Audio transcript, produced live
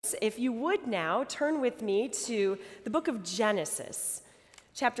notes, if you would now turn with me to the book of Genesis,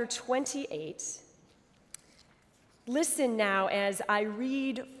 chapter 28. Listen now as I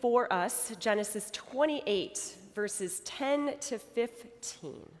read for us Genesis 28, verses 10 to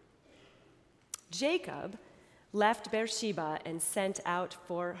 15. Jacob left Beersheba and sent out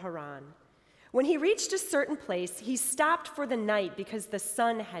for Haran. When he reached a certain place, he stopped for the night because the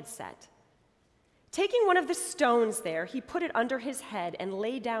sun had set. Taking one of the stones there, he put it under his head and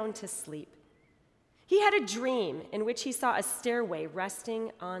lay down to sleep. He had a dream in which he saw a stairway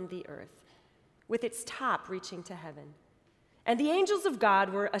resting on the earth, with its top reaching to heaven. And the angels of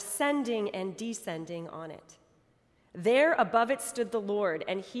God were ascending and descending on it. There above it stood the Lord,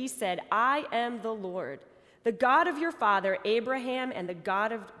 and he said, I am the Lord, the God of your father Abraham and the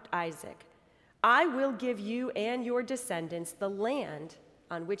God of Isaac. I will give you and your descendants the land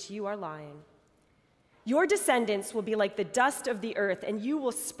on which you are lying. Your descendants will be like the dust of the earth, and you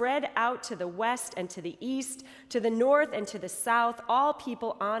will spread out to the west and to the east, to the north and to the south. All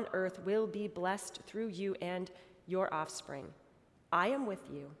people on earth will be blessed through you and your offspring. I am with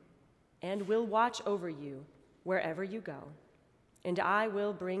you and will watch over you wherever you go, and I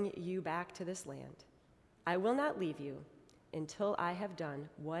will bring you back to this land. I will not leave you until I have done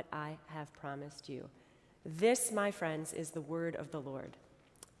what I have promised you. This, my friends, is the word of the Lord.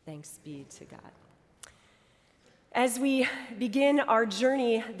 Thanks be to God. As we begin our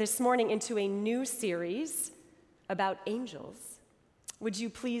journey this morning into a new series about angels, would you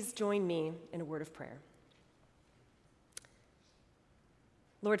please join me in a word of prayer?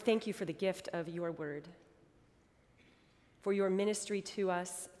 Lord, thank you for the gift of your word, for your ministry to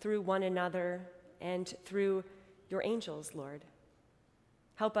us through one another and through your angels, Lord.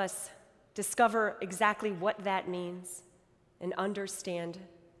 Help us discover exactly what that means and understand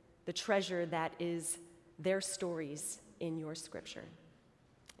the treasure that is their stories in your scripture.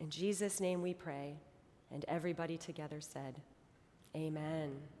 In Jesus' name we pray, and everybody together said,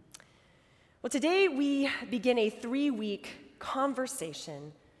 amen. Well, today we begin a 3-week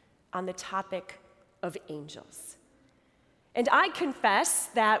conversation on the topic of angels. And I confess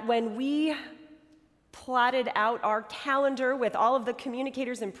that when we plotted out our calendar with all of the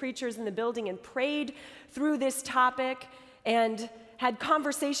communicators and preachers in the building and prayed through this topic and had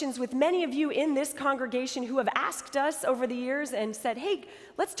conversations with many of you in this congregation who have asked us over the years and said, hey,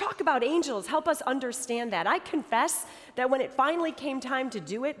 let's talk about angels, help us understand that. I confess that when it finally came time to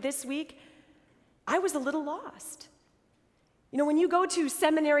do it this week, I was a little lost. You know, when you go to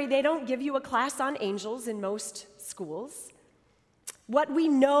seminary, they don't give you a class on angels in most schools. What we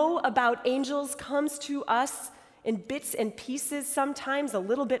know about angels comes to us in bits and pieces, sometimes a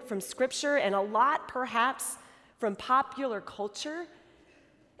little bit from Scripture and a lot, perhaps, from popular culture.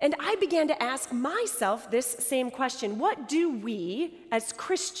 And I began to ask myself this same question. What do we, as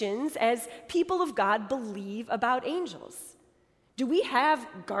Christians, as people of God, believe about angels? Do we have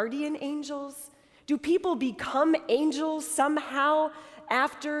guardian angels? Do people become angels somehow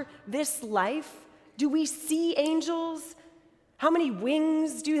after this life? Do we see angels? How many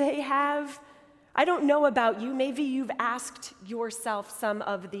wings do they have? I don't know about you. Maybe you've asked yourself some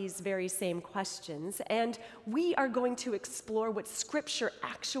of these very same questions, and we are going to explore what Scripture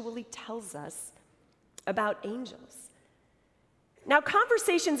actually tells us about angels. Now,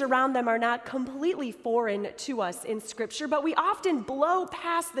 conversations around them are not completely foreign to us in Scripture, but we often blow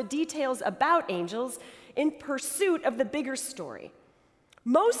past the details about angels in pursuit of the bigger story.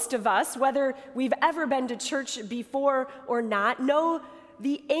 Most of us, whether we've ever been to church before or not, know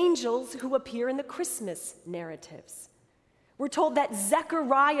the angels who appear in the Christmas narratives. We're told that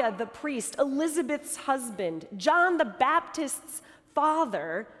Zechariah the priest, Elizabeth's husband, John the Baptist's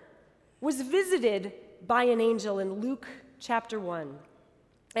father, was visited by an angel in Luke chapter 1.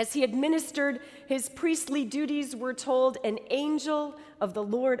 As he administered his priestly duties, we're told an angel of the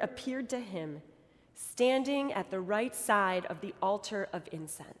Lord appeared to him, standing at the right side of the altar of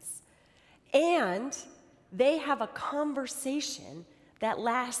incense. And they have a conversation that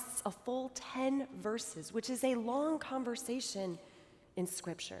lasts a full 10 verses, which is a long conversation in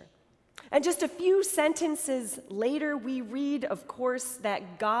Scripture. And just a few sentences later, we read, of course,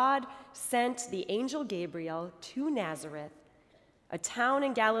 that God sent the angel Gabriel to Nazareth, a town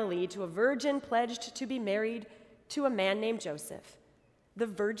in Galilee, to a virgin pledged to be married to a man named Joseph. The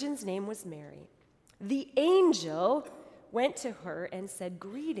virgin's name was Mary. The angel went to her and said,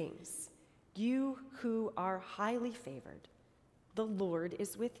 "Greetings, you who are highly favored. The Lord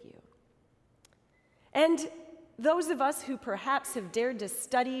is with you." And those of us who perhaps have dared to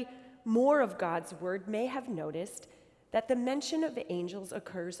study more of God's word may have noticed that the mention of angels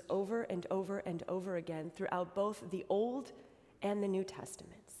occurs over and over and over again throughout both the Old and the New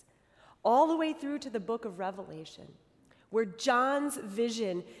Testaments. all the way through to the book of Revelation, where John's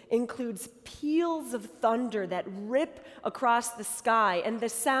vision includes peals of thunder that rip across the sky and the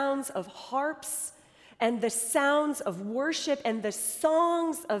sounds of harps and the sounds of worship and the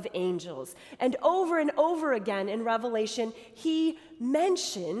songs of angels. And over again in Revelation, he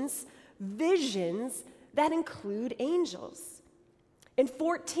mentions visions that include angels. In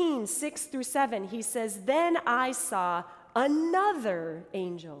 14, 6 through 7, he says, "Then I saw another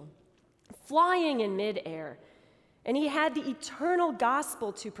angel flying in midair, and he had the eternal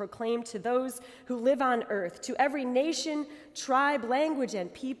gospel to proclaim to those who live on earth, to every nation, tribe, language,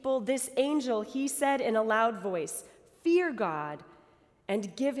 and people. This angel, he said in a loud voice, 'Fear God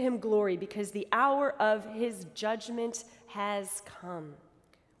and give him glory, because the hour of his judgment has come.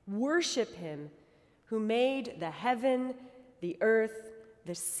 Worship him who made the heaven, the earth,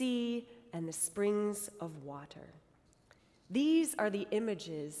 the sea, and the springs of water.'" These are the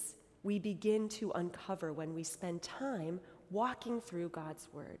images we begin to uncover when we spend time walking through God's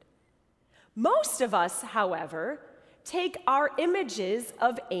word. Most of us, however, take our images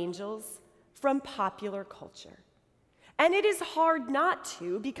of angels from popular culture. And it is hard not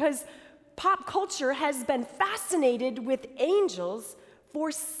to, because pop culture has been fascinated with angels for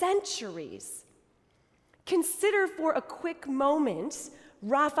centuries. Consider for a quick moment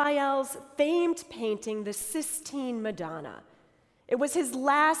Raphael's famed painting, the Sistine Madonna. It was his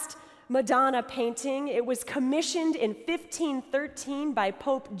last Madonna painting. It was commissioned in 1513 by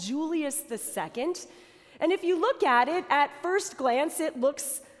Pope Julius II. And if you look at it, at first glance, it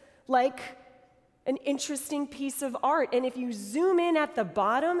looks like an interesting piece of art. And if you zoom in at the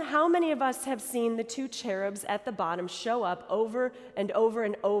bottom, how many of us have seen the two cherubs at the bottom show up over and over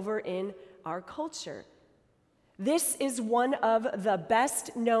and over in our culture? This is one of the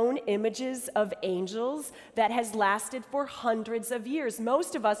best known images of angels that has lasted for hundreds of years.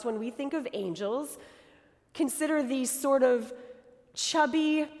 Most of us, when we think of angels, consider these sort of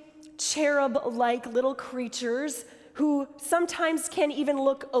chubby, cherub-like little creatures who sometimes can even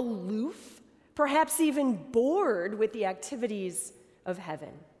look aloof, perhaps even bored with the activities of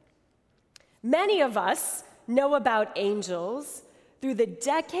heaven. Many of us know about angels through the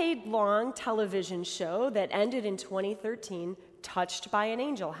decade-long television show that ended in 2013, Touched by an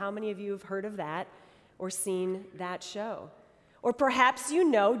Angel. How many of you have heard of that or seen that show? Or perhaps you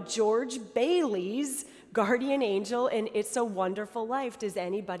know George Bailey's guardian angel in It's a Wonderful Life. Does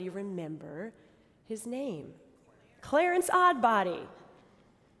anybody remember his name? Clarence Oddbody.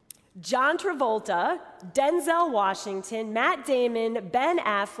 John Travolta, Denzel Washington, Matt Damon, Ben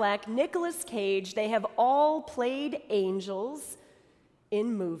Affleck, Nicolas Cage, they have all played angels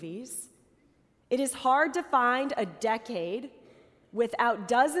in movies. It is hard to find a decade without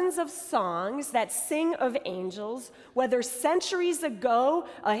dozens of songs that sing of angels, whether centuries ago,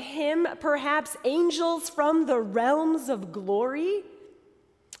 a hymn, perhaps Angels from the Realms of Glory,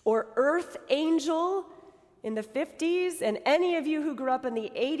 or Earth Angel in the 50s, and any of you who grew up in the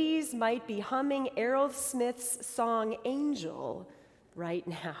 80s might be humming Aerosmith's song Angel right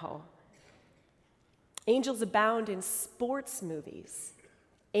now. Angels abound in sports movies.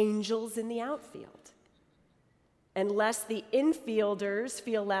 Angels in the outfield. And lest the infielders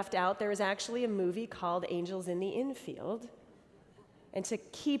feel left out, there is actually a movie called Angels in the Infield. And to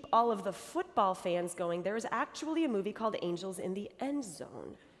keep all of the football fans going, there is actually a movie called Angels in the End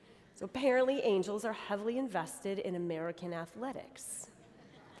Zone. So apparently angels are heavily invested in American athletics.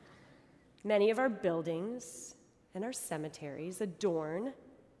 Many of our buildings and our cemeteries adorn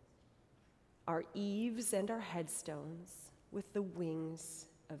our eaves and our headstones with the wings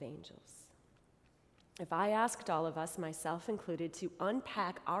of angels. If I asked all of us, myself included, to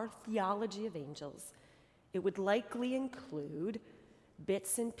unpack our theology of angels, it would likely include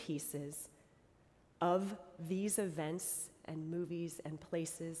bits and pieces of these events and movies and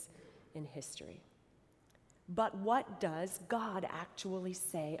places in history. But what does God actually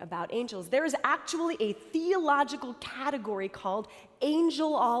say about angels? There is actually a theological category called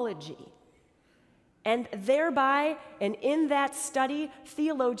angelology. And thereby, and in that study,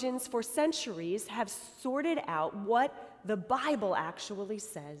 theologians for centuries have sorted out what the Bible actually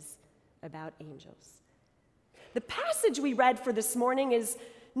says about angels. The passage we read for this morning is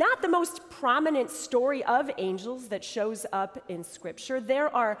not the most prominent story of angels that shows up in Scripture.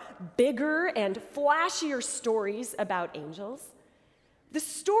 There are bigger and flashier stories about angels. The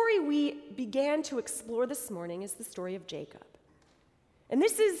story we began to explore this morning is the story of Jacob. And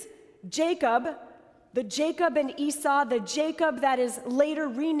this is Jacob, the Jacob and Esau, the Jacob that is later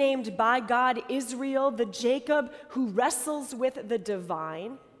renamed by God Israel, the Jacob who wrestles with the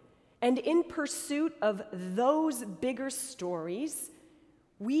divine. And in pursuit of those bigger stories,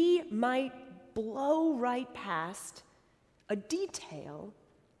 we might blow right past a detail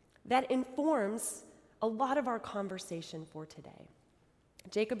that informs a lot of our conversation for today.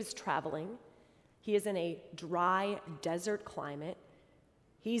 Jacob is traveling. He is in a dry desert climate.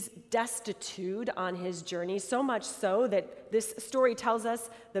 He's destitute on his journey, so much so that this story tells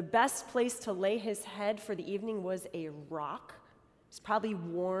us the best place to lay his head for the evening was a rock. It's probably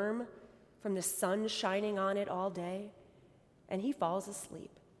warm from the sun shining on it all day. And he falls asleep.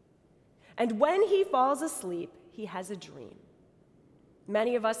 And when he falls asleep, he has a dream.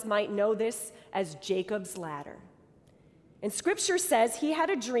 Many of us might know this as Jacob's ladder. And Scripture says he had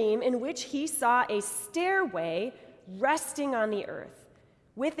a dream in which he saw a stairway resting on the earth,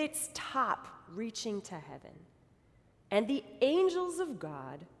 with its top reaching to heaven. And the angels of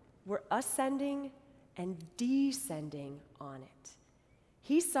God were ascending and descending on it.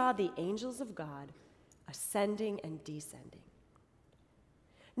 He saw the angels of God ascending and descending.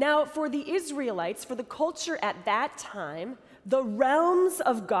 Now, for the Israelites, for the culture at that time, the realms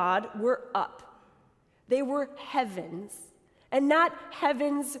of God were up. They were heavens, and not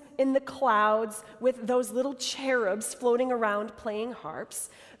heavens in the clouds with those little cherubs floating around playing harps.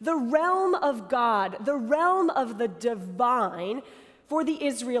 The realm of God, the realm of the divine for the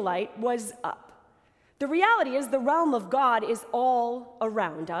Israelite was up. The reality is the realm of God is all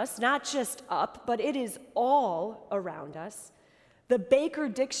around us, not just up, but it is all around us. The Baker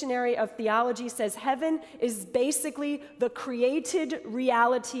Dictionary of Theology says heaven is basically the created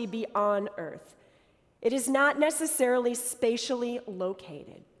reality beyond earth. It is not necessarily spatially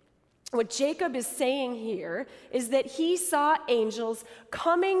located. What Jacob is saying here is that he saw angels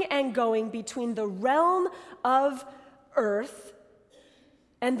coming and going between the realm of earth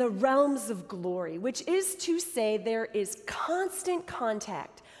and the realms of glory, which is to say there is constant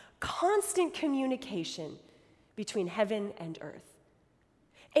contact, constant communication between heaven and earth.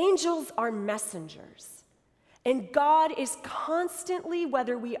 Angels are messengers, and God is constantly,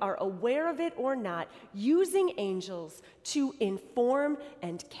 whether we are aware of it or not, using angels to inform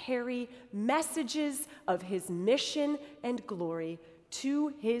and carry messages of his mission and glory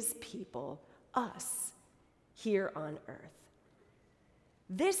to his people, us, here on earth.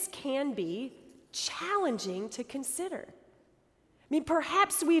 This can be challenging to consider. I mean,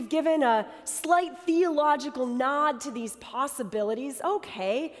 perhaps we've given a slight theological nod to these possibilities.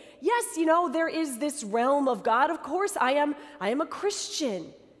 Okay, yes, there is this realm of God. Of course, I am a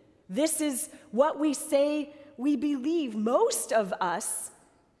Christian. This is what we say we believe. Most of us,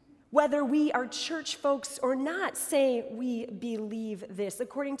 whether we are church folks or not, say we believe this.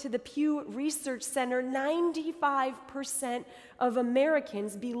 According to the Pew Research Center, 95% of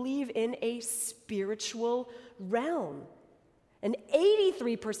Americans believe in a spiritual realm. And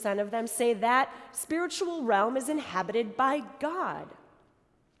 83% of them say that spiritual realm is inhabited by God.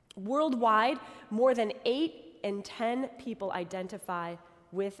 Worldwide, more than 8 in 10 people identify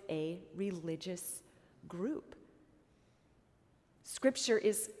with a religious group. Scripture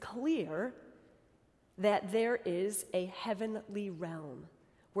is clear that there is a heavenly realm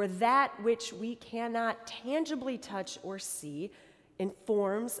where that which we cannot tangibly touch or see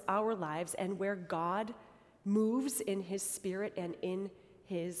informs our lives, and where God moves in his spirit and in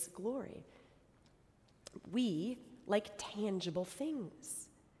his glory. We like tangible things.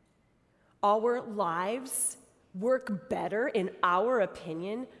 Our lives work better, in our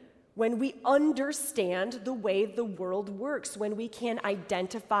opinion, when we understand the way the world works, when we can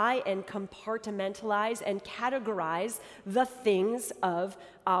identify and compartmentalize and categorize the things of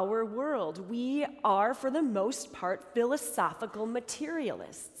our world. We are, for the most part, philosophical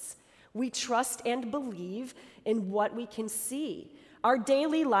materialists. We trust and believe in what we can see. Our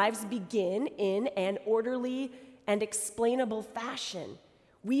daily lives begin in an orderly and explainable fashion.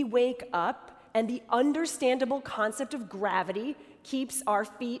 We wake up, and the understandable concept of gravity keeps our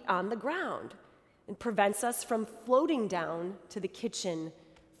feet on the ground and prevents us from floating down to the kitchen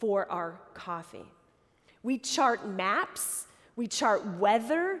for our coffee. We chart maps, we chart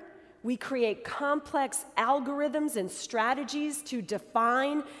weather, we create complex algorithms and strategies to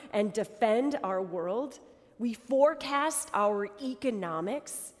define and defend our world. We forecast our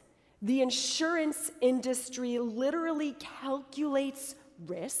economics. The insurance industry literally calculates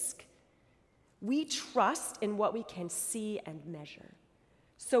risk. We trust in what we can see and measure.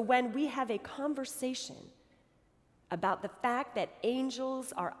 So when we have a conversation about the fact that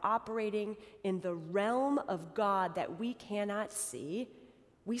angels are operating in the realm of God that we cannot see,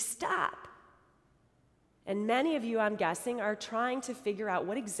 we stop. And many of you, I'm guessing, are trying to figure out,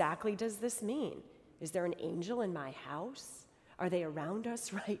 what exactly does this mean? Is there an angel in my house? Are they around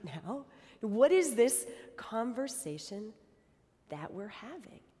us right now? What is this conversation that we're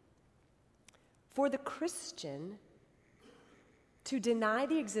having. For the Christian, to deny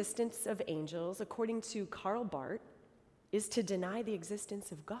the existence of angels, according to Karl Barth, is to deny the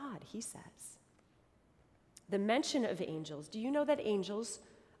existence of God, he says. The mention of angels, do you know that angels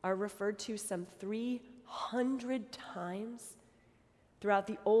are referred to some 300 times throughout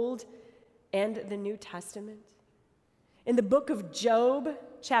the Old and the New Testament? In the book of Job,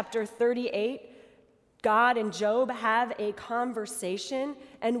 chapter 38, God and Job have a conversation,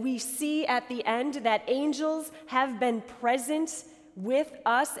 and we see at the end that angels have been present with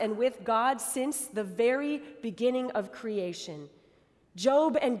us and with God since the very beginning of creation.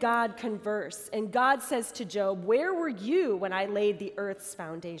 Job and God converse, and God says to Job, "Where were you when I laid the earth's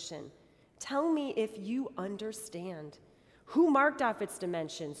foundation? Tell me if you understand. Who marked off its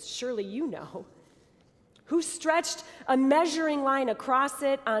dimensions? Surely you know. Who stretched a measuring line across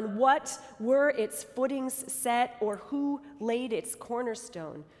it? On what were its footings set? Or who laid its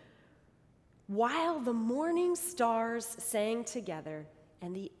cornerstone? While the morning stars sang together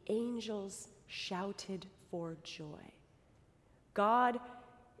and the angels shouted for joy." God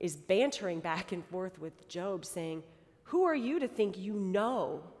is bantering back and forth with Job, saying, "Who are you to think you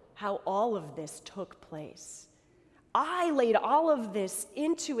know how all of this took place? I laid all of this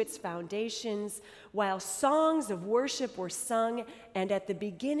into its foundations while songs of worship were sung, and at the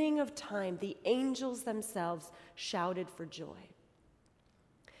beginning of time, the angels themselves shouted for joy."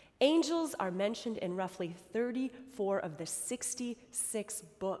 Angels are mentioned in roughly 34 of the 66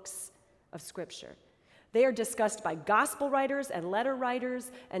 books of Scripture. They are discussed by gospel writers and letter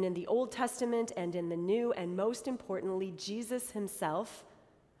writers, and in the Old Testament and in the New, and most importantly, Jesus himself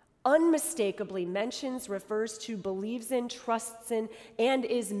unmistakably mentions, refers to, believes in, trusts in, and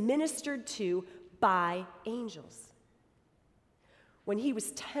is ministered to by angels. When he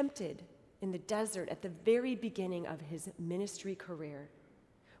was tempted in the desert at the very beginning of his ministry career,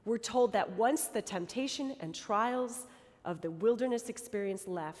 we're told that once the temptation and trials of the wilderness experience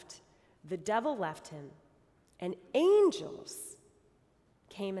left, the devil left him, and angels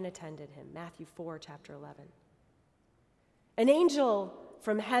came and attended him. Matthew 4, chapter 11. An angel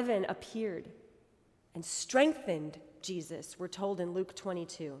from heaven appeared and strengthened Jesus, we're told in Luke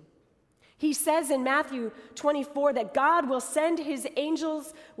 22. He says in Matthew 24 that God will send his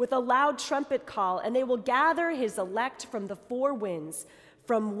angels with a loud trumpet call, and they will gather his elect from the four winds,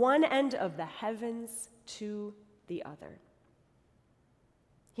 from one end of the heavens to the other.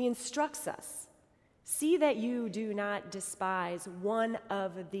 He instructs us, "See that you do not despise one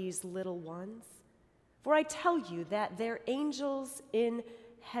of these little ones. For I tell you that their angels in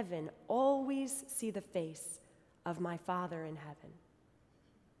heaven always see the face of my Father in heaven."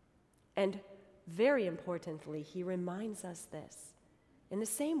 And very importantly, he reminds us this. In the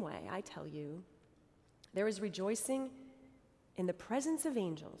same way, I tell you, there is rejoicing in the presence of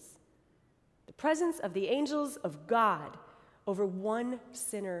angels, the presence of the angels of God over one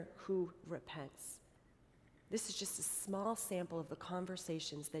sinner who repents. This is just a small sample of the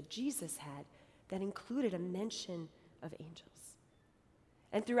conversations that Jesus had that included a mention of angels.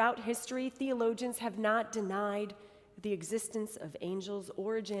 And throughout history, theologians have not denied the existence of angels.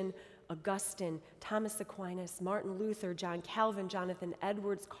 Origen, Augustine, Thomas Aquinas, Martin Luther, John Calvin, Jonathan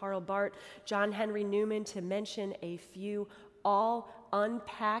Edwards, Karl Barth, John Henry Newman, to mention a few, all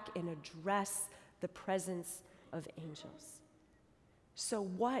unpack and address the presence of angels. So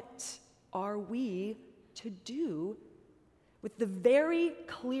what are we to do with the very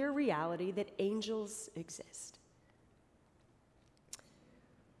clear reality that angels exist?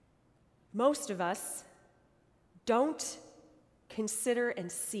 Most of us don't consider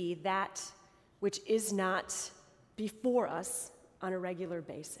and see that which is not before us on a regular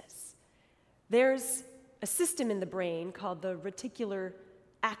basis. There's a system in the brain called the reticular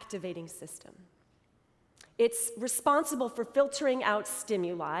activating system. It's responsible for filtering out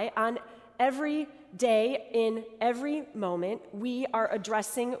stimuli. On every day, in every moment, we are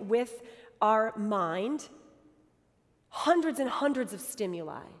addressing with our mind hundreds and hundreds of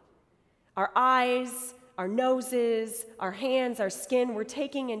stimuli. Our eyes, our noses, our hands, our skin, we're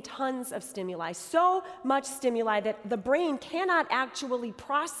taking in tons of stimuli. So much stimuli that the brain cannot actually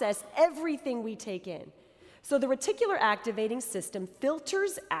process everything we take in. So the reticular activating system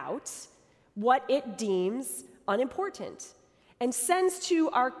filters out what it deems unimportant and sends to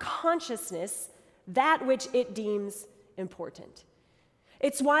our consciousness that which it deems important.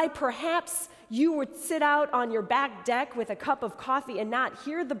 It's why perhaps you would sit out on your back deck with a cup of coffee and not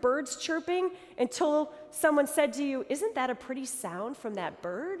hear the birds chirping until someone said to you, "Isn't that a pretty sound from that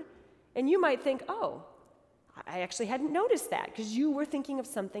bird?" And you might think, "Oh, I actually hadn't noticed that," because you were thinking of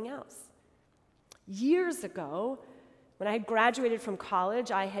something else. Years ago, When I had graduated from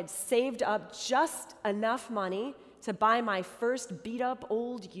college, I had saved up just enough money to buy my first beat-up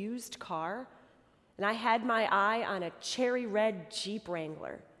old used car, and I had my eye on a cherry red Jeep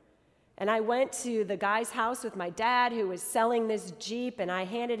Wrangler. And I went to the guy's house with my dad who was selling this Jeep, and I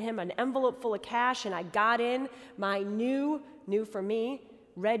handed him an envelope full of cash, and I got in my new for me,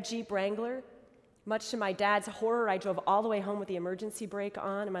 red Jeep Wrangler. Much to my dad's horror, I drove all the way home with the emergency brake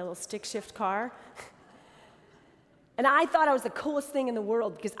on in my little stick shift car. And I thought I was the coolest thing in the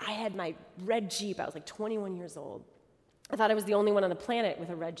world because I had my red Jeep. I was like 21 years old. I thought I was the only one on the planet with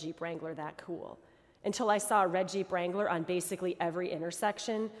a red Jeep Wrangler that cool, until I saw a red Jeep Wrangler on basically every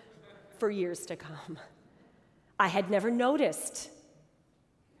intersection for years to come. I had never noticed.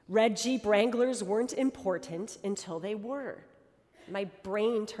 Red Jeep Wranglers weren't important until they were. My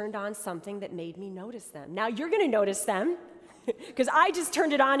brain turned on something that made me notice them. Now you're going to notice them because I just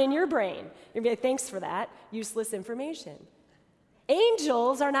turned it on in your brain. You're going to be like, thanks for that useless information.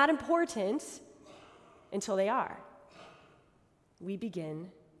 Angels are not important until they are. We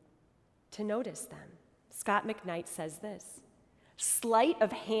begin to notice them. Scott McKnight says this: sleight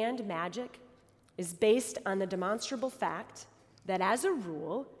of hand magic is based on the demonstrable fact that, as a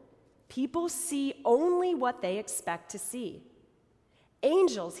rule, people see only what they expect to see.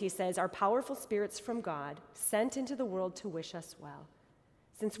 Angels, he says, are powerful spirits from God sent into the world to wish us well.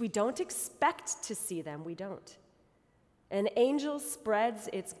 Since we don't expect to see them, we don't. An angel spreads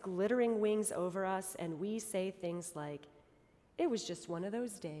its glittering wings over us, and we say things like, "It was just one of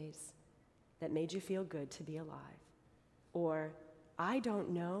those days that made you feel good to be alive." Or, "I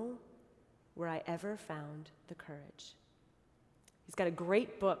don't know where I ever found the courage." He's got a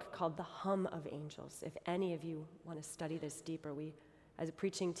great book called The Hum of Angels. If any of you want to study this deeper, we, as a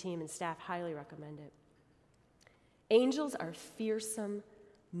preaching team and staff, highly recommend it. Angels are fearsome,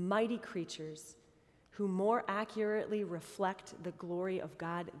 mighty creatures who more accurately reflect the glory of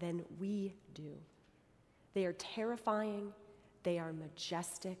God than we do. They are terrifying, they are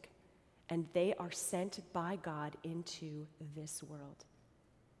majestic, and they are sent by God into this world.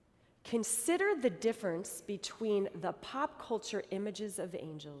 Consider the difference between the pop culture images of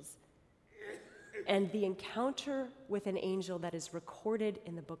angels and the encounter with an angel that is recorded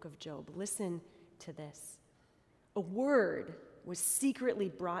in the book of Job. Listen to this. "A word was secretly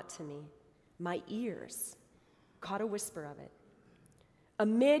brought to me. My ears caught a whisper of it.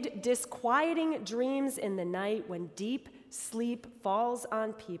 Amid disquieting dreams in the night, when deep sleep falls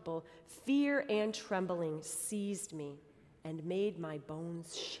on people, fear and trembling seized me and made my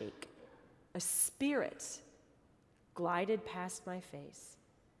bones shake. A spirit glided past my face,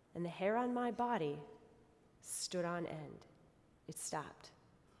 and the hair on my body stood on end." It stopped,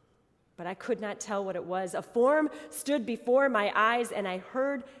 but I could not tell what it was. A form stood before my eyes, and I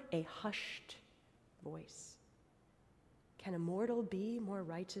heard a hushed voice. "Can a mortal be more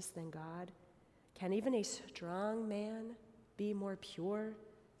righteous than God? Can even a strong man be more pure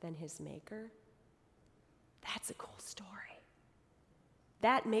than his maker?" That's a cool story.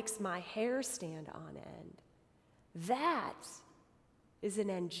 That makes my hair stand on end. That is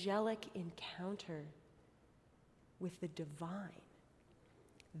an angelic encounter with the divine.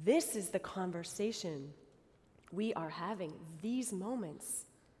 This is the conversation we are having. These moments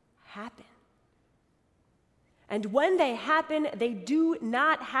happen. And when they happen, they do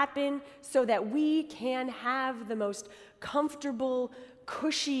not happen so that we can have the most comfortable,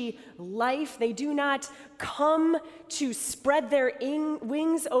 cushy life. They do not come to spread their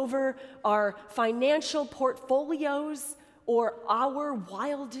wings over our financial portfolios or our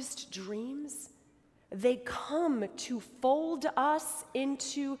wildest dreams. They come to fold us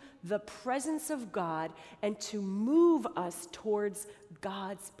into the presence of God and to move us towards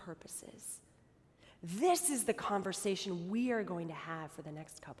God's purposes. This is the conversation we are going to have for the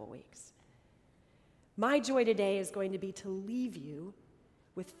next couple weeks. My joy today is going to be to leave you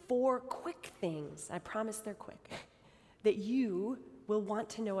with 4 quick things, I promise they're quick, that you will want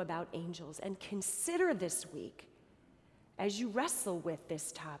to know about angels and consider this week as you wrestle with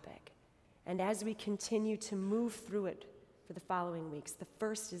this topic and as we continue to move through it for the following weeks. The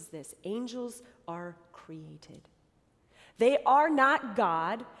first is this: angels are created. They are not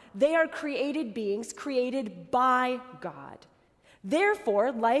God. They are created beings created by God.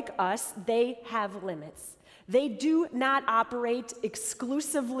 Therefore, like us, they have limits. They do not operate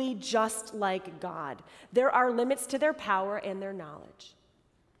exclusively just like God. There are limits to their power and their knowledge.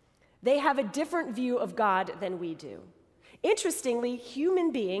 They have a different view of God than we do. Interestingly,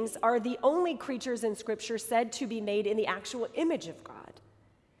 human beings are the only creatures in Scripture said to be made in the actual image of God.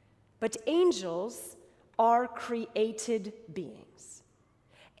 But angels are created beings.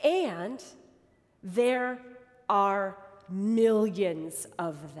 And there are millions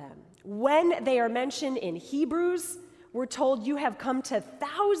of them. When they are mentioned in Hebrews, we're told you have come to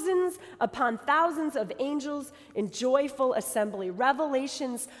thousands upon thousands of angels in joyful assembly.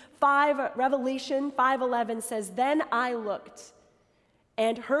 Revelation 5:11 says, "Then I looked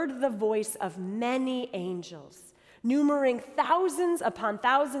and heard the voice of many angels, numbering thousands upon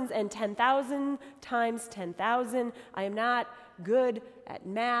thousands and 10,000 times 10,000. I am not good at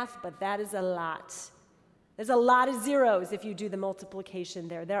math, but that is a lot. There's a lot of zeros if you do the multiplication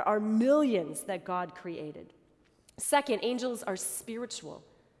there. There are millions that God created. Second, angels are spiritual.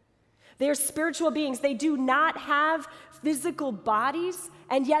 They are spiritual beings. They do not have physical bodies,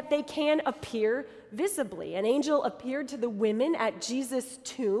 and yet they can appear visibly. An angel appeared to the women at Jesus'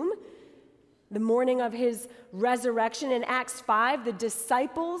 tomb the morning of his resurrection. In Acts 5, the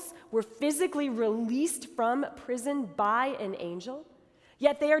disciples were physically released from prison by an angel,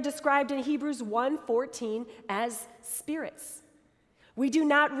 yet they are described in Hebrews 1:14 as spirits. We do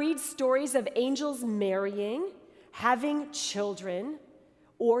not read stories of angels marrying, having children,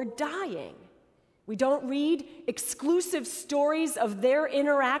 or dying. We don't read exclusive stories of their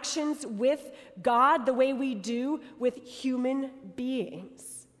interactions with God the way we do with human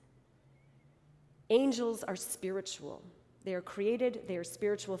beings. Angels are spiritual. They are created, they are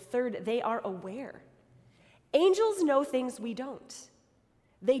spiritual. Third, they are aware. Angels know things we don't.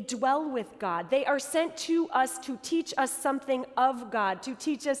 They dwell with God. They are sent to us to teach us something of God, to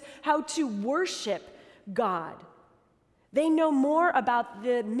teach us how to worship God. They know more about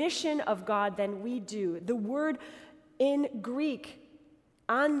the mission of God than we do. The word in Greek,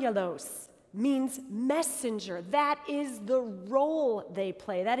 angelos, means messenger. That is the role they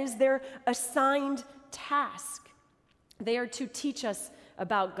play. That is their assigned task. They are to teach us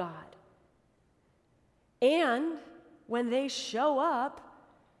about God. And when they show up,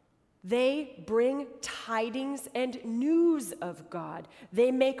 they bring tidings and news of God.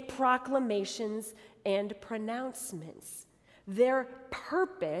 They make proclamations and pronouncements. Their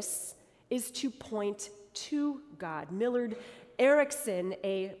purpose is to point to God. Millard Erickson,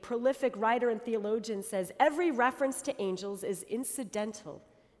 a prolific writer and theologian, says every reference to angels is incidental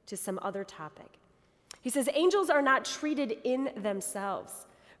to some other topic. He says angels are not treated in themselves.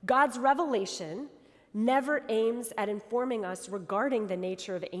 God's revelation never aims at informing us regarding the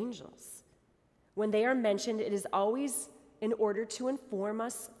nature of angels. When they are mentioned, it is always in order to inform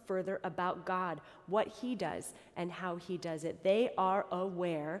us further about God, what he does and how he does it. They are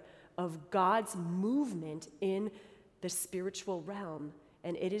aware of God's movement in the spiritual realm,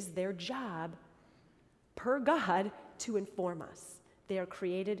 and it is their job, per God, to inform us. They are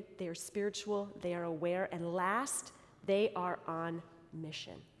created, they are spiritual, they are aware, and last, they are on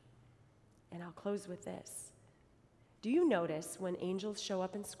mission. And I'll close with this. Do you notice when angels show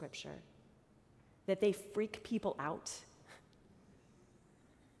up in Scripture that they freak people out?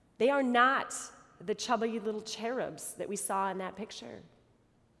 They are not the chubby little cherubs that we saw in that picture.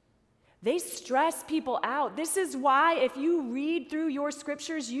 They stress people out. This is why, if you read through your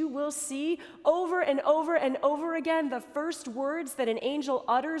scriptures, you will see over and over and over again the first words that an angel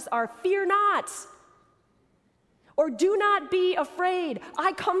utters are, "Fear not," or "Do not be afraid.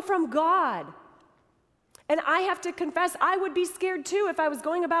 I come from God." And I have to confess, I would be scared too if I was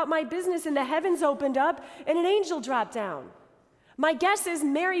going about my business and the heavens opened up and an angel dropped down. My guess is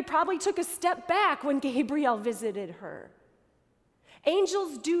Mary probably took a step back when Gabriel visited her.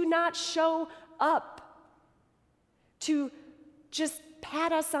 Angels do not show up to just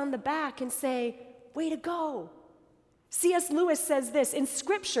pat us on the back and say, "Way to go." C.S. Lewis says this, in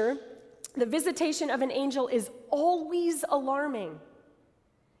Scripture, the visitation of an angel is always alarming.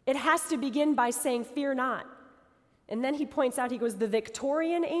 It has to begin by saying, "Fear not." And then he points out, he goes, the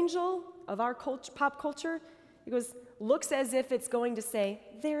Victorian angel of our pop culture, he goes, looks as if it's going to say,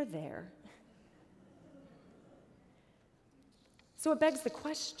 "They're there." So it begs the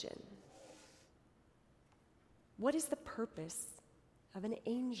question, what is the purpose of an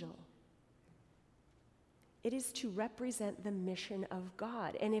angel? It is to represent the mission of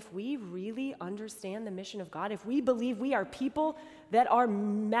God. And if we really understand the mission of God, if we believe we are people that are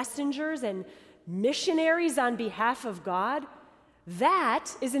messengers and missionaries on behalf of God,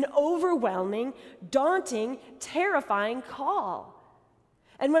 that is an overwhelming, daunting, terrifying call.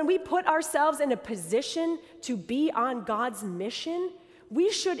 And when we put ourselves in a position to be on God's mission, we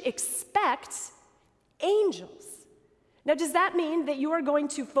should expect angels. Now, does that mean that you are going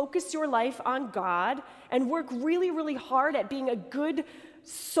to focus your life on God and work really, really hard at being a good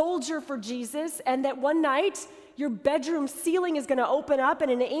soldier for Jesus, and that one night your bedroom ceiling is going to open up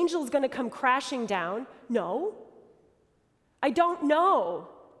and an angel is going to come crashing down? No. I don't know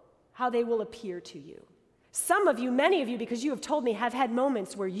how they will appear to you. Some of you, many of you, because you have told me, have had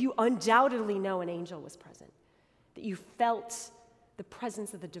moments where you undoubtedly know an angel was present, that you felt the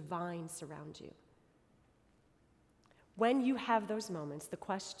presence of the divine surround you. When you have those moments, the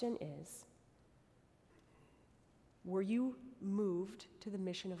question is, were you moved to the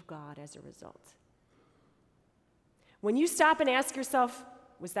mission of God as a result? When you stop and ask yourself,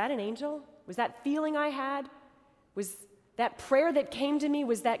 was that an angel? Was that feeling I had? Was that prayer that came to me?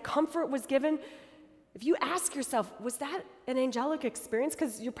 Was that comfort was given? If you ask yourself, was that an angelic experience?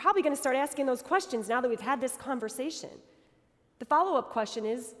 Because you're probably going to start asking those questions now that we've had this conversation. The follow-up question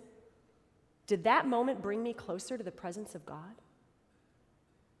is, did that moment bring me closer to the presence of God?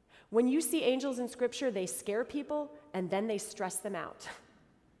 When you see angels in Scripture, they scare people and then they stress them out.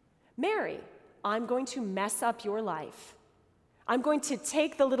 Mary, I'm going to mess up your life. I'm going to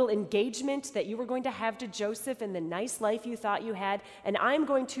take the little engagement that you were going to have to Joseph and the nice life you thought you had, and I'm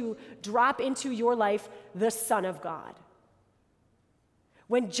going to drop into your life the Son of God.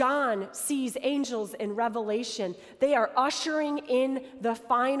 When John sees angels in Revelation, they are ushering in the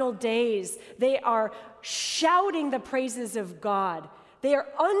final days. They are shouting the praises of God. They are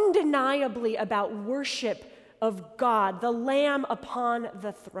undeniably about worship of God, the Lamb upon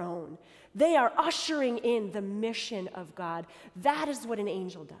the throne. They are ushering in the mission of God. That is what an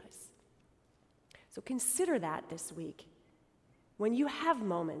angel does. So consider that this week. When you have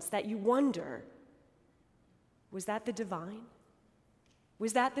moments that you wonder, was that the divine?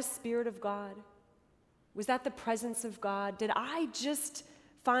 Was that the Spirit of God? Was that the presence of God? Did I just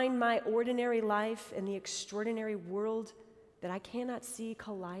find my ordinary life and the extraordinary world that I cannot see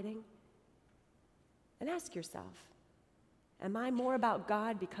colliding? And ask yourself, am I more about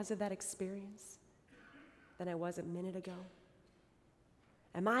God because of that experience than I was a minute ago?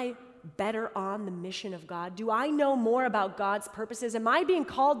 Am I better on the mission of God? Do I know more about God's purposes? Am I being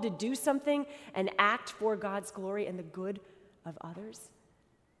called to do something and act for God's glory and the good of others?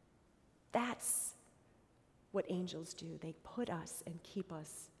 That's what angels do. They put us and keep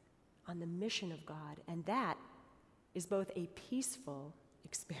us on the mission of God, and that is both a peaceful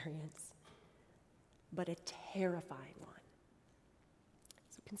experience, but a terrifying one.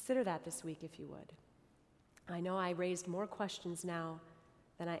 So consider that this week, if you would. I know I raised more questions now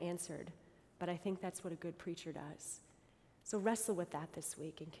than I answered, but I think that's what a good preacher does. So wrestle with that this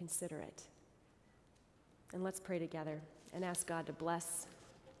week and consider it. And let's pray together and ask God to bless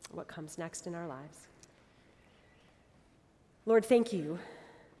what comes next in our lives. Lord, thank you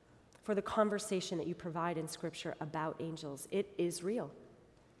for the conversation that you provide in Scripture about angels. It is real.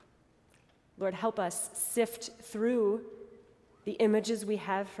 Lord, help us sift through the images we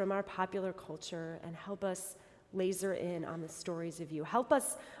have from our popular culture and help us laser in on the stories of you. Help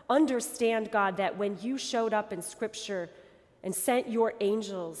us understand, God, that when you showed up in Scripture and sent your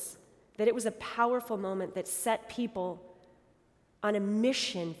angels, that it was a powerful moment that set people on a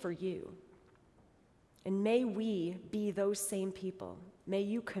mission for you. And may we be those same people. May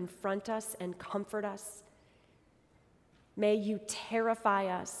you confront us and comfort us. May you terrify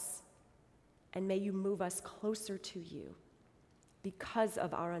us, and may you move us closer to you because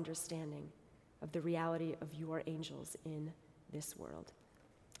of our understanding of the reality of your angels in this world.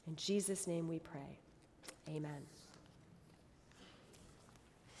 In Jesus' name we pray. Amen.